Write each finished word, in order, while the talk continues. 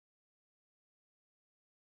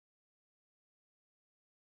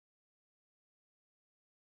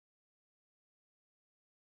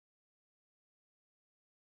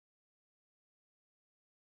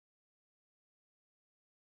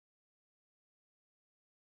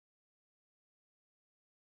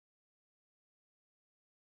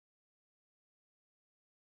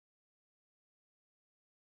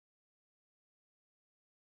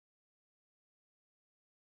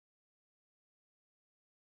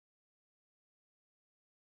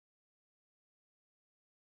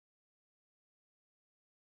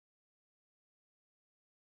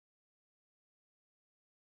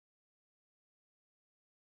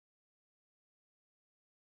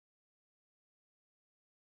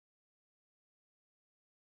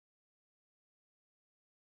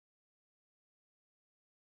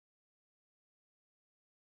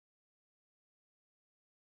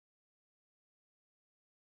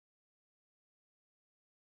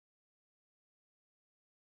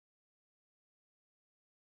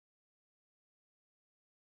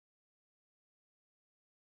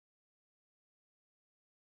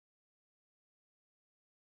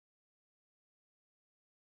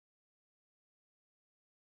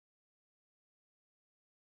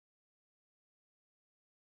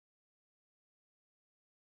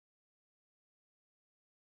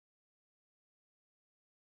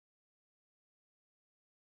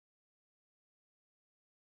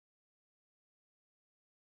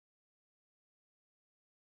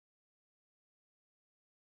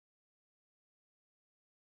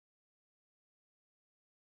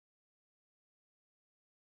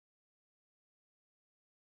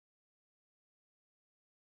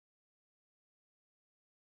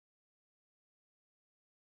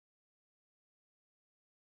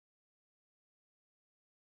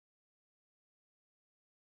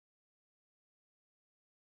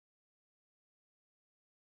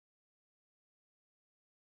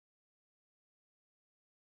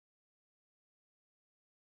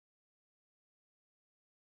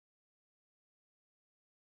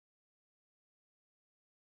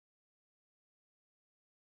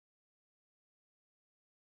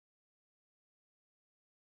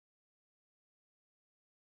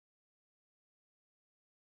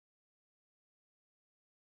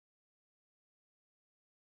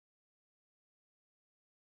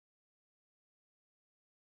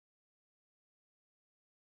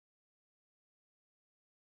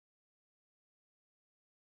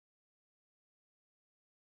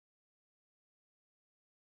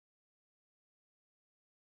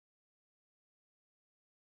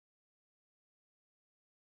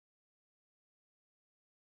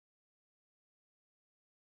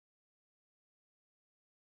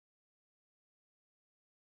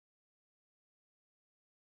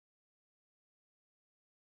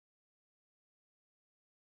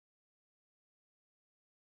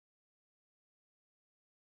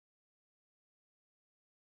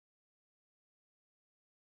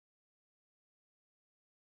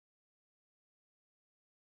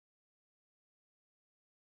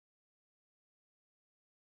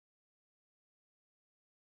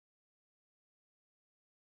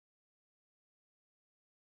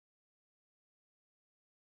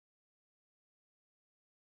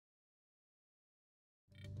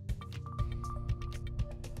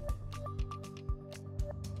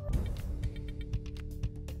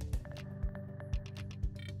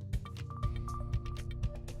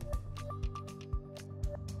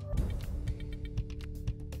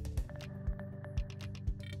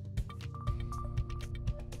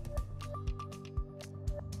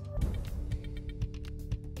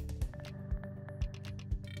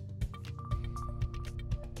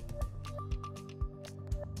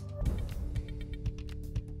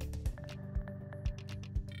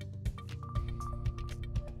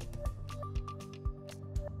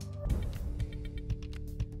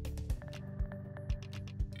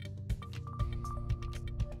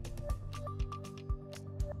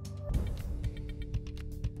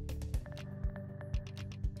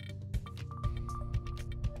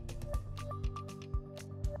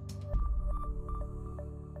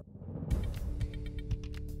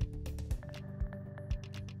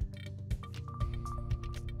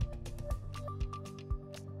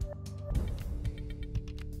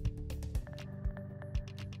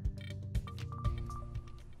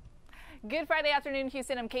Good Friday afternoon,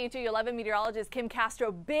 Houston. I'm KU211 meteorologist Kim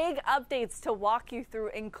Castro. Big updates to walk you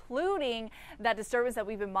through, including that disturbance that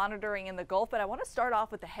we've been monitoring in the Gulf. But I want to start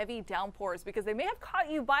off with the heavy downpours because they may have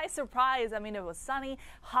caught you by surprise. I mean, it was sunny,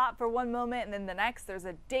 hot for one moment, and then the next there's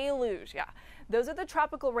a deluge. Yeah, those are the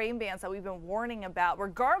tropical rain bands that we've been warning about.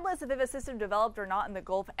 Regardless of if a system developed or not in the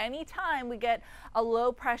Gulf, anytime we get a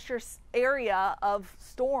low pressure area of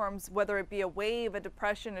storms, whether it be a wave, a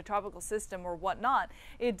depression, a tropical system, or whatnot,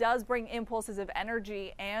 it does bring impulses of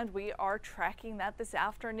energy, and we are tracking that this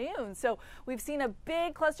afternoon. So we've seen a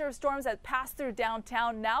big cluster of storms that passed through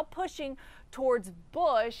downtown, now pushing towards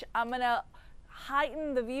Bush. I'm going to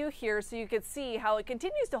heighten the view here so you can see how it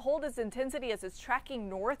continues to hold its intensity as it's tracking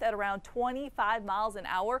north at around 25 miles an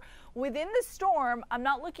hour. Within the storm, I'm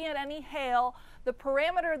not looking at any hail. The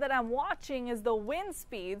parameter that I'm watching is the wind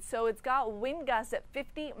speed. So it's got wind gusts at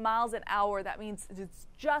 50 miles an hour. That means it's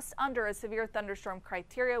just under a severe thunderstorm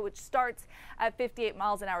criteria, which starts at 58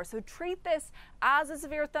 miles an hour. So treat this as a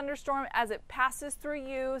severe thunderstorm as it passes through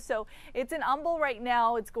you. So it's in Humble right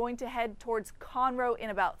now. It's going to head towards Conroe in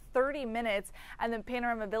about 30 minutes and then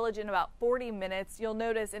Panorama Village in about 40 minutes. You'll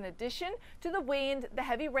notice, in addition to the wind, the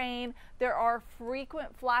heavy rain, there are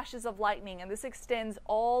frequent flashes of lightning, and this extends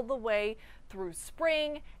all the way through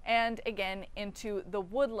spring and again into the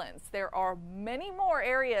woodlands. There are many more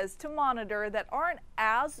areas to monitor that aren't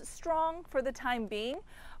as strong for the time being,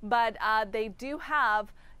 but they do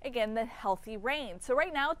have, again, the healthy rain. So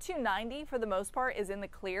right now 290 for the most part is in the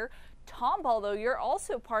clear. Tomball, though, you're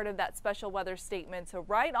also part of that special weather statement. So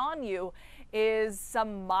right on you is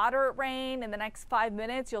some moderate rain. In the next 5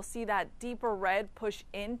 minutes, you'll see that deeper red push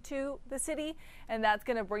into the city, and that's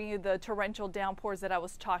going to bring you the torrential downpours that I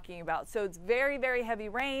was talking about. So it's very, very heavy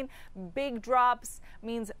rain. Big drops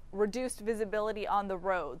means reduced visibility on the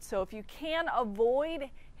road. So if you can avoid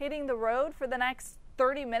hitting the road for the next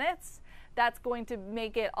 30 minutes, that's going to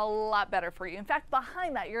make it a lot better for you. In fact,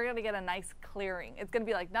 behind that, you're going to get a nice clearing. It's going to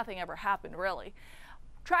be like nothing ever happened, really.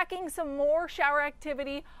 Tracking some more shower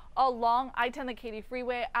activity along I-10, the Katy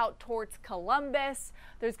Freeway, out towards Columbus.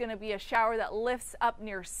 There's going to be a shower that lifts up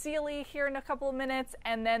near Sealy here in a couple of minutes,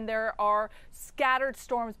 and then there are scattered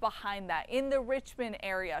storms behind that. In the Richmond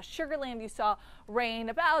area, Sugar Land, you saw rain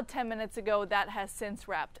about 10 minutes ago. That has since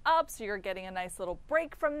wrapped up, so you're getting a nice little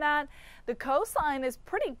break from that. The coastline is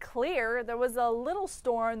pretty clear. There was a little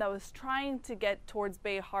storm that was trying to get towards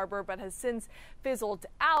Bay Harbor, but has since fizzled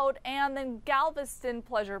out. And then Galveston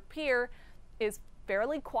Pleasure Pier is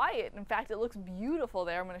fairly quiet. In fact, it looks beautiful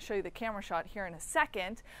there. I'm going to show you the camera shot here in a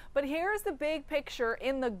second. But here's the big picture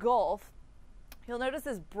in the Gulf. You'll notice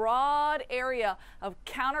this broad area of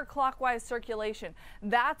counterclockwise circulation.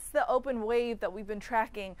 That's the open wave that we've been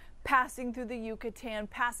tracking, passing through the Yucatan,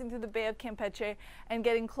 passing through the Bay of Campeche, and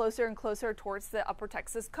getting closer and closer towards the upper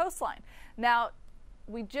Texas coastline. Now,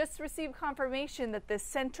 we just received confirmation that the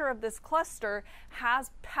center of this cluster has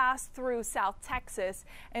passed through South Texas,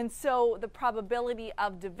 and so the probability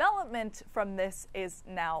of development from this is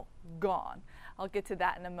now gone. I'll get to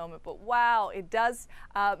that in a moment, but wow, it does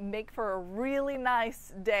make for a really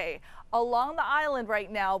nice day. Along the island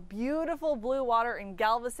right now, beautiful blue water in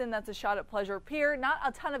Galveston. That's a shot at Pleasure Pier. Not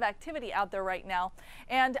a ton of activity out there right now.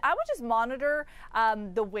 And I would just monitor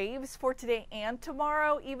the waves for today and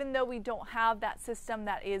tomorrow, even though we don't have that system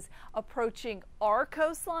that is approaching our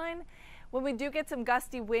coastline. When we do get some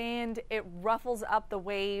gusty wind, it ruffles up the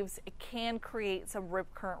waves. It can create some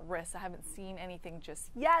rip current risks. I haven't seen anything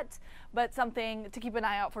just yet, but something to keep an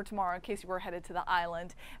eye out for tomorrow in case you were headed to the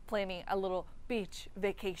island planning a little beach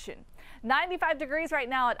vacation. 95 degrees right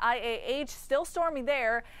now at IAH, still stormy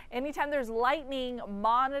there. Anytime there's lightning,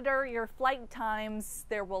 monitor your flight times.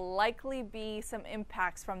 There will likely be some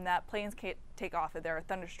impacts from that. Planes can't take off if there are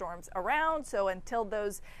thunderstorms around, so until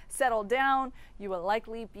those settle down, you will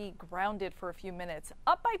likely be grounded for a few minutes.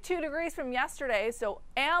 Up by 2 degrees from yesterday, so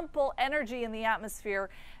ample energy in the atmosphere.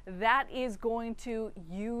 That is going to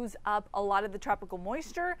use up a lot of the tropical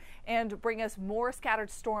moisture and bring us more scattered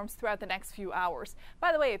storms throughout the next few hours.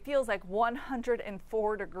 By the way, it feels like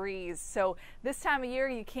 104 degrees. So this time of year,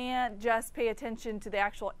 you can't just pay attention to the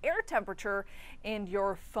actual air temperature in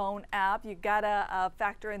your phone app. You gotta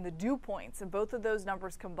factor in the dew points, and both of those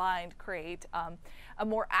numbers combined create a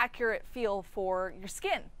more accurate feel for your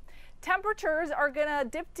skin. Temperatures are going to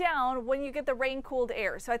dip down when you get the rain-cooled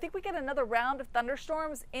air. So I think we get another round of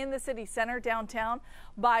thunderstorms in the city center downtown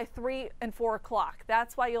by 3 and 4 o'clock.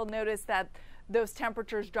 That's why you'll notice that those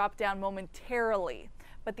temperatures drop down momentarily.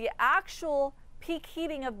 But the actual peak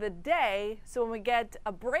heating of the day, so when we get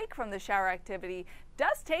a break from the shower activity,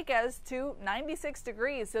 does take us to 96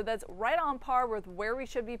 degrees. So that's right on par with where we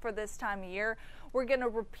should be for this time of year. We're going to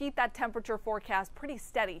repeat that temperature forecast pretty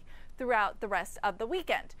steady throughout the rest of the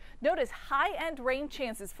weekend. Notice high-end rain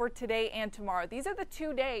chances for today and tomorrow. These are the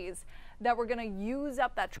 2 days that we're going to use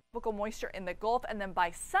up that tropical moisture in the Gulf, and then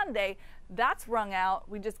by Sunday, that's wrung out.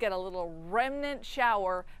 We just get a little remnant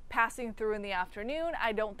shower passing through in the afternoon.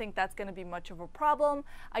 I don't think that's going to be much of a problem.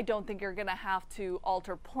 I don't think you're going to have to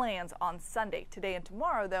alter plans on Sunday. Today and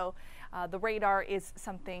tomorrow, though, the radar is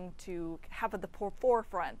something to have at the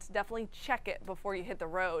forefront. Definitely check it before you hit the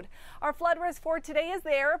road. Our flood risk for today is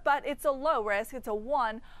there, but it's a low risk. It's a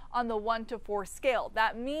 1 on the 1 to 4 scale.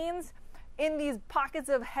 That means in these pockets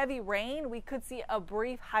of heavy rain, we could see a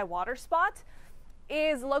brief high water spot.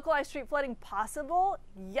 Is localized street flooding possible?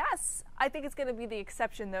 Yes. I think it's going to be the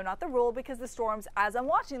exception, though, not the rule, because the storms, as I'm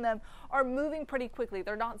watching them, are moving pretty quickly.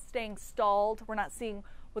 They're not staying stalled. We're not seeing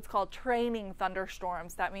what's called training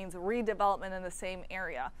thunderstorms. That means redevelopment in the same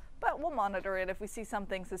area. But we'll monitor it. If we see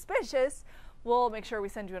something suspicious, we'll make sure we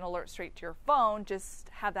send you an alert straight to your phone. Just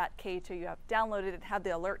have that K2 you have downloaded and have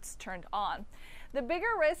the alerts turned on. The bigger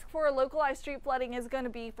risk for localized street flooding is going to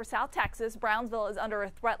be for South Texas. Brownsville is under a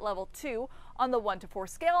threat level 2 on the 1 to 4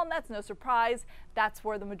 scale, and that's no surprise. That's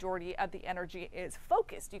where the majority of the energy is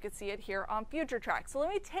focused. You can see it here on Future Track. So let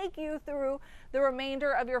me take you through the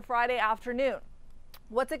remainder of your Friday afternoon.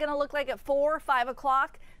 What's it going to look like at 4, 5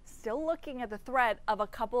 o'clock? Still looking at the threat of a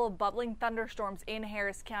couple of bubbling thunderstorms in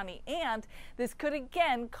Harris County, and this could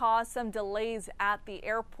again cause some delays at the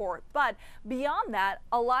airport. But beyond that,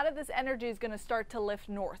 a lot of this energy is going to start to lift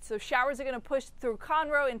north. So showers are going to push through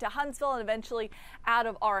Conroe into Huntsville and eventually out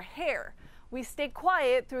of our hair. We stay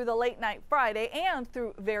quiet through the late night Friday and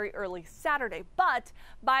through very early Saturday. But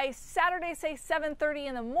by Saturday, say 7:30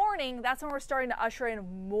 in the morning, that's when we're starting to usher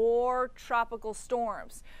in more tropical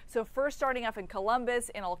storms. So first starting off in Columbus,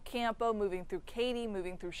 in El Campo, moving through Katy,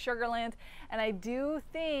 moving through Sugar Land. And I do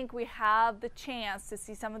think we have the chance to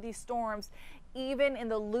see some of these storms even in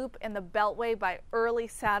the Loop and the Beltway by early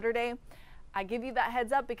Saturday. I give you that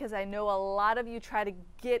heads up because I know a lot of you try to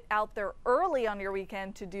get out there early on your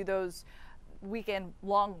weekend to do those weekend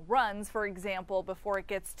long runs, for example, before it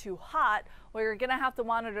gets too hot. Well, you're going to have to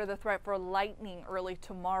monitor the threat for lightning early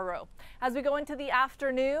tomorrow. As we go into the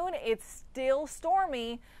afternoon, it's still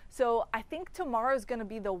stormy, so I think tomorrow is going to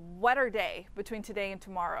be the wetter day between today and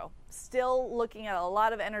tomorrow. Still looking at a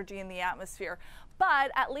lot of energy in the atmosphere,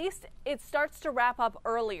 but at least it starts to wrap up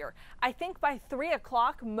earlier. I think by 3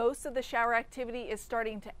 o'clock, most of the shower activity is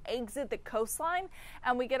starting to exit the coastline,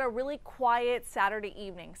 and we get a really quiet Saturday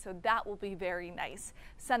evening, so that will be very nice.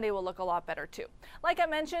 Sunday will look a lot better too. Like I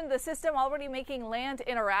mentioned, the system already making land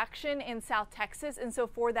interaction in South Texas, and so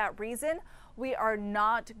for that reason, we are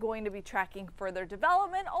not going to be tracking further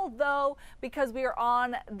development, although because we are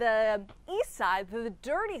on the east side, the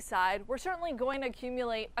dirty side, we're certainly going to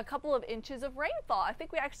accumulate a couple of inches of rainfall. I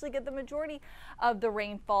think we actually get the majority of the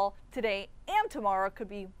rainfall today and tomorrow. Could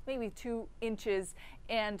be maybe 2 inches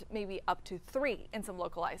and maybe up to 3 in some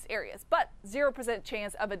localized areas, but 0%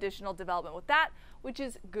 chance of additional development with that, which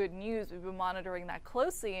is good news. We've been monitoring that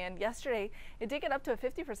closely, and yesterday it did get up to a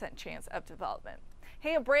 50% chance of development.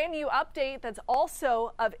 Hey, a brand new update that's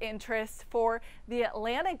also of interest for the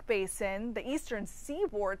Atlantic Basin, the eastern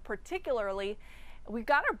seaboard particularly. We've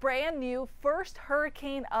got a brand new first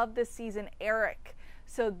hurricane of the season, Eric.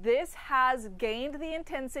 So this has gained the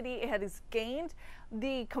intensity, it has gained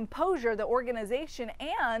the composure, the organization,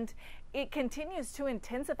 and it continues to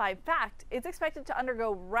intensify. In fact, it's expected to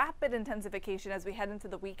undergo rapid intensification as we head into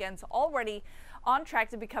the weekend. So already on track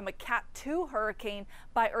to become a Cat 2 hurricane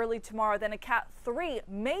by early tomorrow, then a Cat 3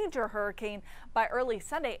 major hurricane by early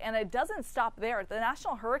Sunday. And it doesn't stop there. The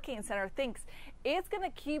National Hurricane Center thinks it's going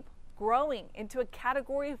to keep growing into a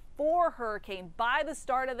Category 4 hurricane by the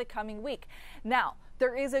start of the coming week. Now,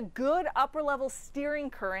 there is a good upper level steering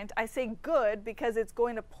current. I say good because it's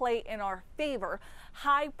going to play in our favor.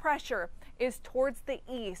 High pressure is towards the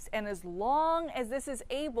east, and as long as this is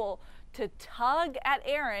able to tug at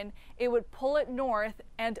Aaron, it would pull it north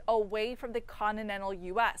and away from the continental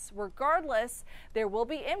U.S. Regardless, there will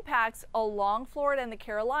be impacts along Florida and the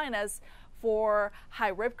Carolinas for high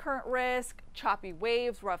rip current risk, choppy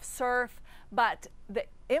waves, rough surf, but the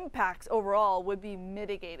impacts overall would be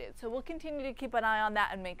mitigated. So we'll continue to keep an eye on that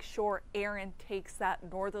and make sure Aaron takes that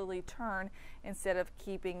northerly turn instead of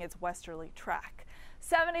keeping its westerly track.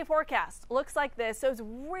 7-day forecast looks like this, so it's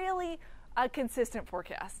really a consistent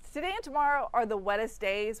forecast. Today and tomorrow are the wettest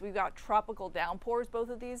days. We've got tropical downpours both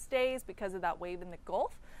of these days because of that wave in the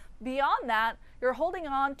Gulf. Beyond that, you're holding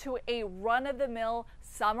on to a run-of-the-mill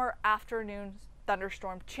summer afternoon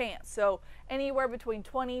thunderstorm chance. So anywhere between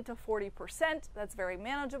 20 to 40%. That's very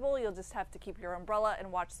manageable. You'll just have to keep your umbrella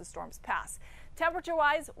and watch the storms pass.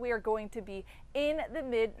 Temperature-wise, we are going to be in the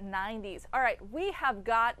mid-90s. All right, we have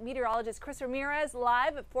got meteorologist Chris Ramirez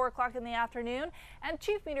live at 4 o'clock in the afternoon and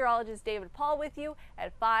Chief Meteorologist David Paul with you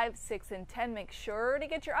at 5, 6, and 10. Make sure to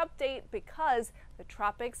get your update because the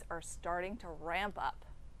tropics are starting to ramp up.